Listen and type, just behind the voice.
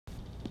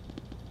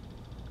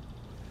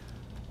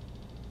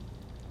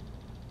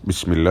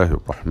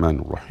Bismillahir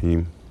Rahmanir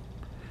Rahim.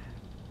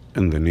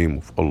 In the name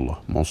of Allah,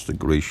 most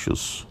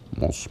gracious,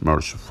 most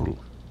merciful.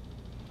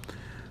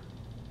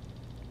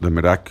 The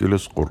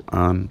Miraculous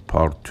Quran,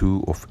 Part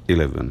 2 of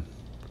 11.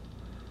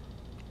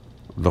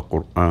 The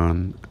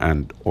Quran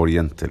and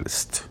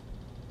Orientalist,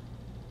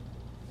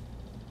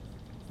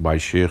 by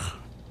Sheikh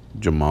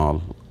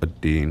Jamal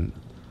ad-Din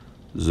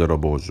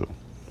Zarabozo.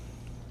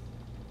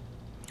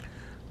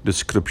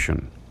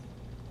 Description.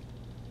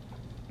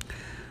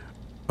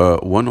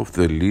 One of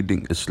the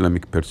leading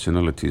Islamic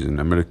personalities in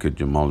America,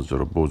 Jamal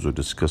Zarabozo,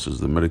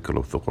 discusses the miracle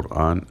of the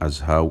Quran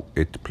as how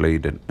it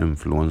played an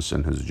influence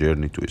in his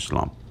journey to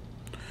Islam.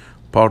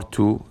 Part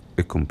 2,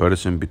 a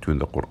comparison between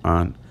the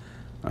Quran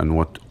and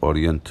what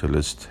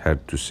Orientalists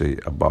had to say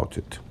about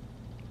it.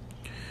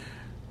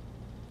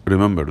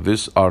 Remember,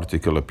 this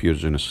article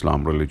appears in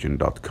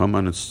IslamReligion.com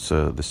and it's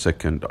the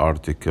second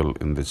article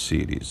in the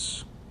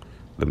series,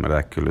 The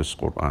Miraculous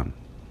Quran.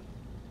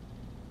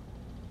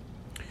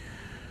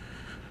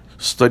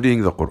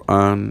 Studying the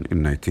Quran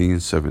in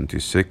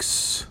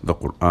 1976, the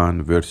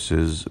Quran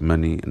versus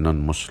many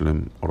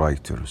non-Muslim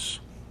writers.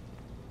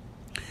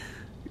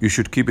 You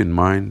should keep in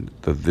mind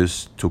that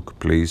this took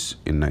place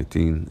in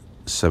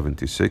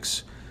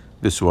 1976.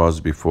 This was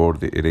before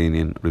the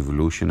Iranian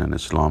Revolution and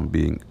Islam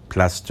being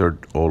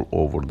plastered all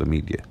over the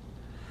media.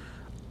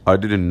 I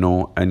didn't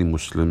know any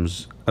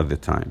Muslims at the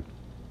time.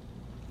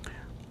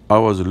 I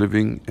was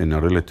living in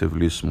a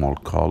relatively small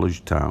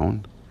college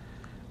town,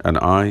 and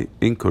I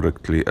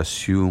incorrectly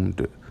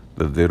assumed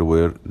that there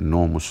were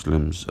no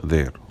Muslims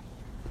there.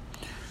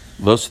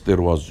 Thus,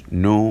 there was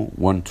no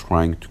one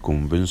trying to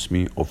convince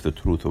me of the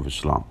truth of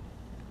Islam.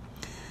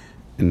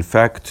 In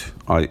fact,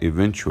 I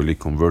eventually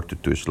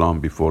converted to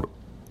Islam before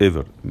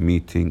ever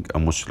meeting a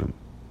Muslim,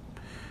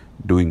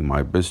 doing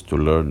my best to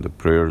learn the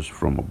prayers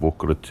from a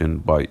book written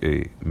by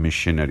a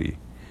missionary,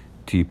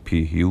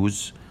 T.P.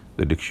 Hughes,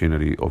 the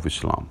Dictionary of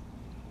Islam.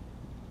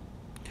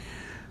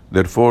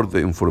 Therefore, the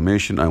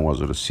information I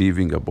was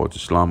receiving about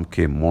Islam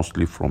came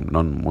mostly from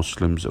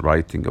non-Muslims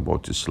writing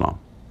about Islam.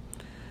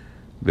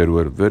 There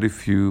were very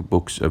few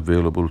books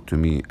available to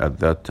me at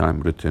that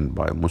time written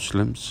by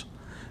Muslims.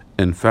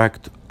 In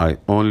fact, I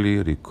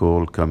only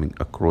recall coming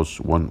across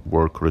one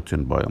work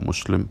written by a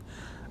Muslim,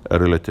 a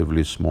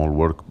relatively small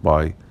work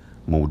by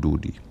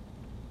Maududi.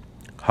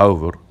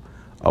 However,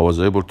 I was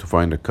able to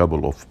find a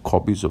couple of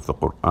copies of the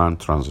Quran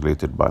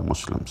translated by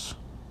Muslims.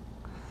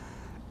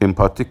 In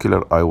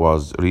particular, I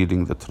was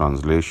reading the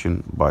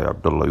translation by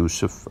Abdullah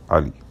Yusuf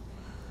Ali.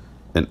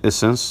 In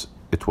essence,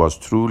 it was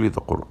truly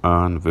the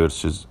Quran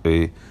versus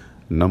a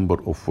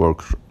number of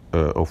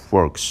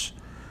works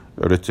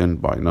written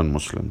by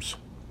non-Muslims.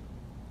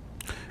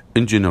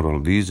 In general,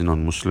 these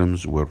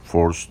non-Muslims were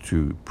forced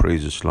to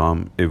praise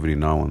Islam every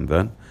now and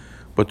then,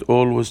 but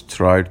always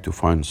tried to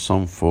find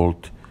some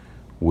fault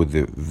with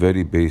the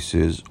very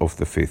basis of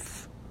the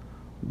faith.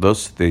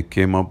 Thus, they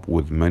came up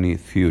with many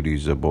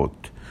theories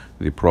about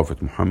the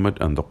Prophet Muhammad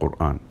and the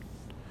Quran.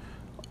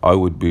 I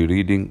would be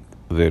reading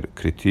their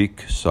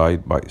critique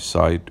side by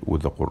side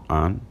with the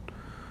Quran.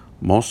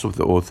 Most of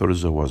the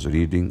authors I was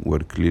reading were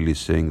clearly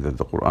saying that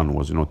the Quran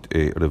was not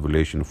a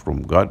revelation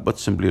from God, but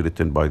simply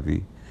written by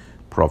the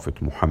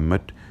Prophet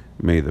Muhammad.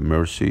 May the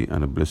mercy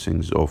and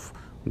blessings of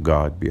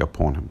God be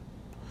upon him.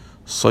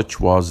 Such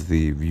was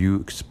the view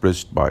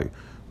expressed by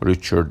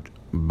Richard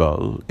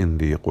Bell in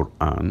the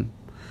Quran,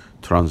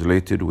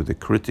 translated with a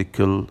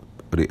critical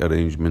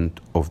rearrangement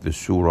of the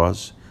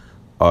surahs,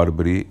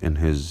 Arbery in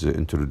his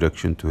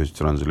introduction to his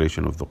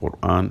translation of the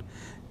Quran,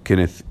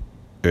 Kenneth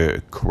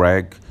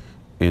Craig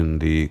in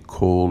the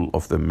Call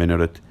of the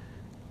Minaret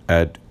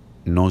ad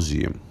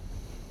nauseum.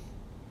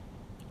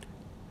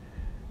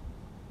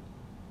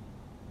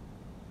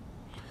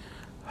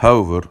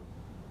 However,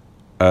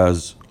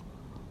 as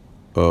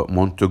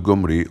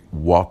Montgomery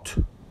Watt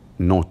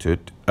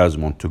noted,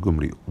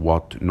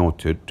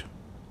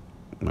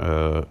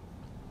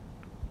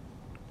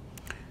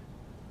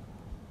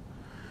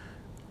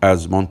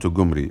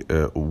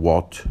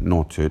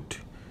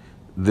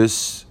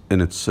 this in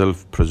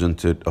itself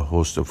presented a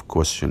host of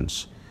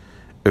questions.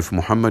 If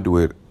Muhammad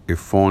were a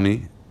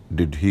phony,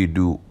 did he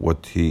do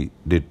what he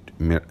did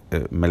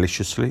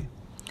maliciously?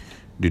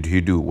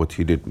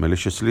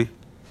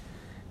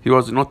 He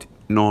was not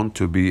known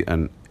to be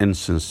an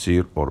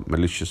insincere or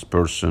malicious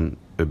person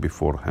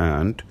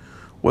beforehand.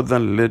 What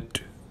then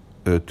led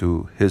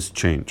to his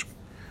change?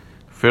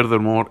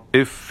 Furthermore,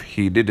 if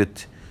he did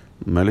it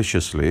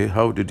maliciously,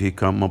 how did he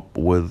come up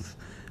with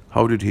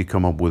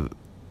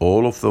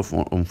all of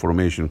the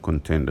information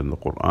contained in the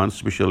Quran,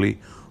 especially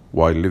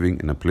while living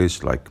in a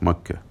place like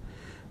Mecca?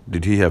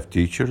 Did he have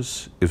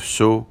teachers? If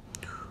so,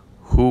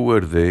 who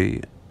were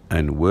they,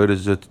 and where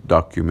is it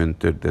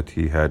documented that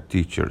he had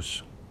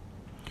teachers?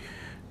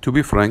 To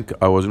be frank,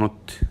 I was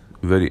not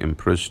very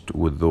impressed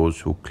with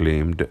those who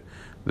claimed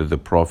that the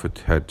Prophet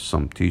had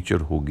some teacher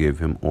who gave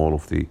him all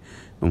of the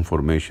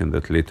information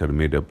that later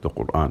made up the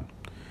Quran.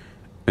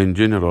 In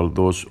general,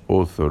 those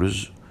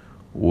authors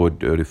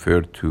would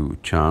refer to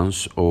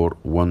chance or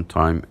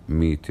one-time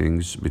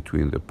meetings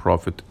between the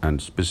Prophet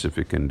and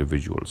specific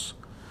individuals.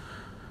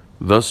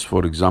 Thus,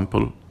 for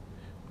example,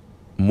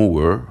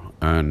 Moore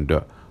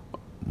and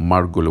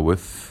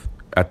Margolewith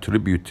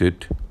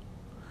attributed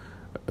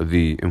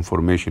the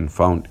information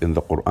found in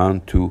the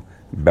Quran to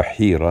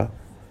Bahira,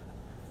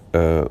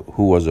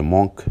 who was a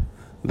monk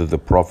that the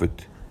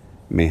Prophet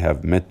may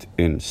have met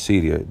in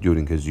Syria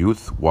during his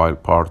youth while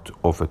part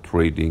of a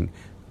trading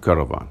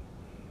caravan,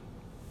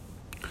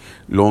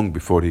 long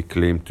before he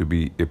claimed to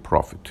be a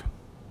prophet.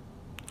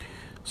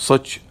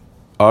 Such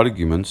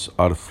arguments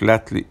are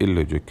flatly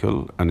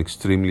illogical and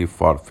extremely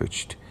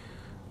far-fetched.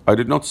 I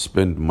did not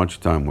spend much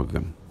time with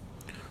them.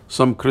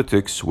 Some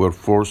critics were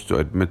forced to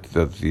admit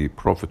that the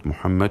Prophet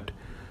Muhammad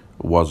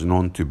was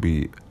known to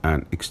be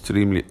an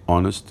extremely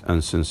honest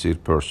and sincere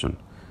person.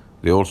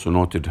 They also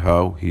noted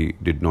how he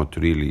did not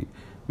really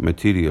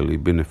materially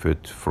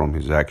benefit from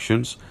his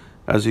actions,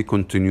 as he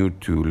continued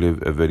to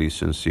live a very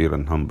sincere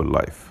and humble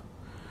life.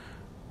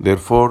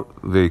 Therefore,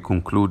 they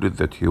concluded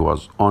that he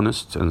was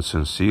honest and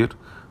sincere,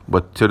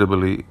 but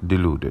terribly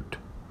deluded.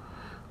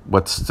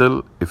 But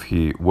still, if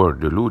he were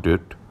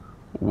deluded,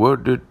 where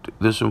did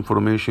this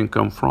information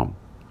come from?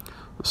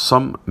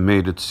 Some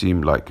made it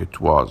seem like it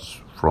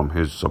was from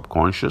his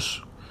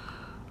subconscious.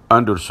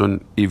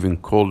 Anderson even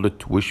called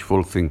it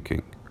wishful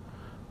thinking.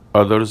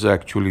 Others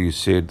actually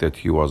said that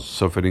he was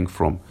suffering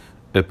from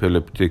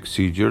epileptic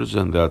seizures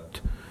and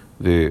that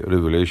the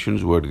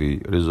revelations were the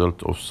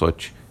result of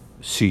such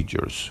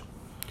seizures.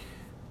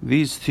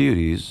 These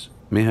theories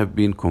may have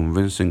been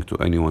convincing to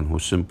anyone who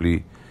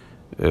simply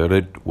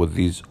read what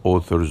these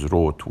authors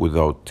wrote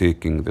without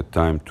taking the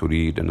time to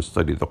read and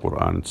study the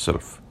Quran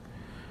itself.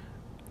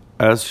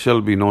 As shall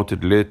be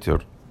noted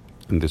later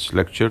in this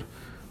lecture,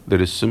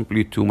 there is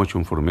simply too much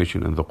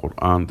information in the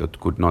Quran that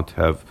could not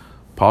have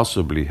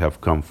possibly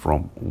have come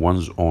from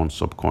one's own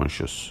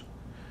subconscious.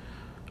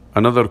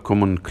 Another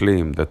common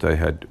claim that I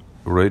had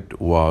read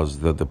was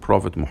that the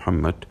Prophet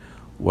Muhammad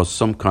was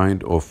some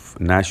kind of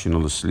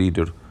nationalist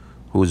leader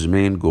whose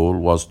main goal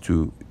was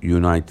to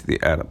unite the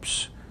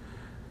Arabs.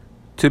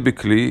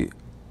 Typically,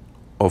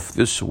 of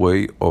this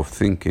way of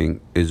thinking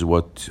is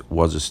what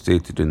was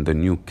stated in the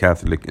New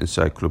Catholic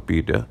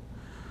Encyclopedia.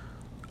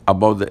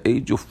 About the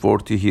age of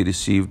 40, he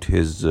received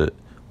his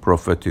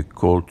prophetic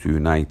call to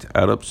unite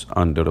Arabs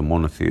under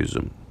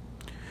monotheism.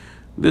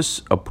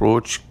 This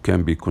approach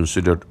can be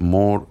considered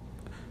more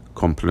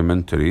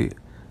complimentary,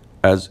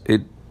 as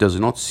it does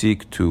not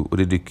seek to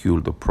ridicule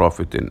the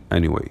Prophet in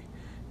any way.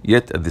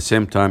 Yet at the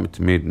same time, it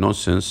made no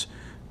sense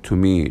to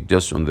me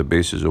just on the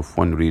basis of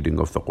one reading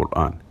of the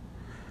Quran.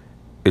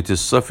 It is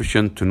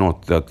sufficient to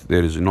note that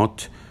there is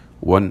not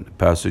one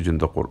passage in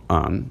the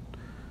Quran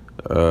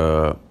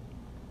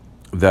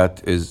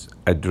that is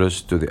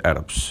addressed to the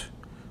Arabs.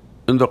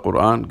 In the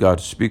Quran,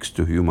 God speaks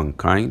to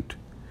humankind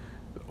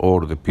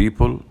or the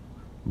people,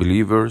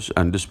 believers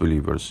and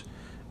disbelievers.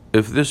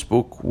 If this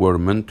book were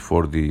meant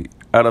for the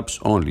Arabs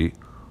only,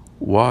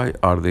 why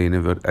are they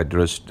never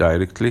addressed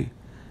directly?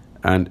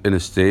 And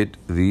instead,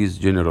 these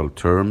general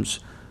terms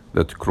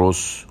that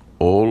cross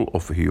all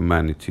of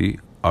humanity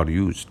are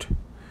used.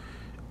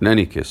 In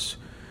any case,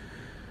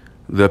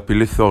 the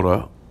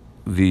plethora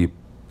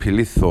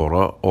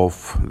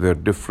of their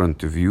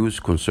different views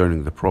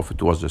concerning the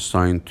Prophet was a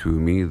sign to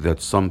me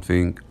that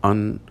something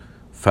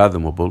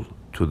unfathomable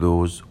to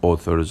those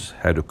authors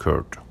had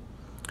occurred.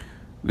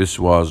 This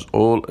was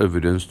all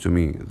evidence to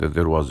me that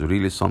there was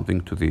really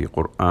something to the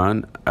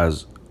Quran,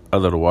 as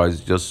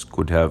otherwise just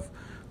could have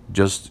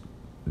just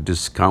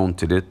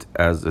discounted it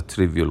as a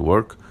trivial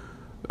work,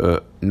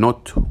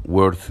 not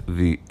worth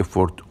the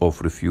effort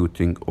of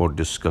refuting or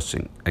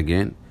discussing.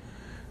 Again,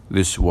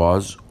 this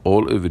was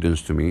all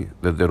evidence to me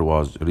that there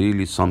was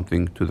really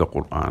something to the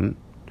Quran,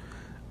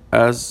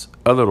 as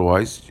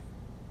otherwise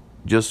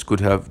just could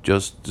have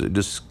just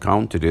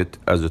discounted it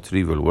as a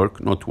trivial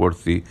work, not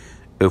worth the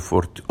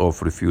effort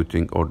of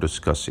refuting or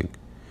discussing.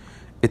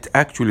 It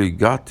actually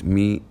got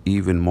me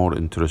even more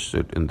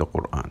interested in the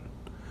Quran.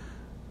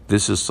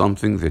 This is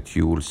something that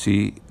you will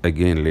see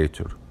again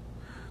later.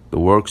 The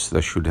works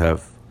that should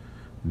have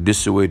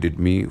dissuaded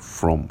me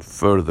from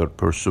further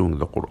pursuing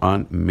the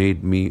Quran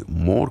made me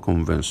more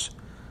convinced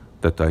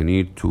that I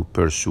need to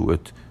pursue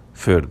it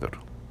further.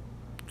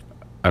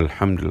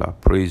 Alhamdulillah,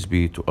 praise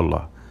be to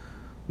Allah.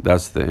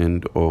 That's the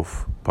end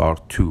of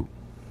part 2.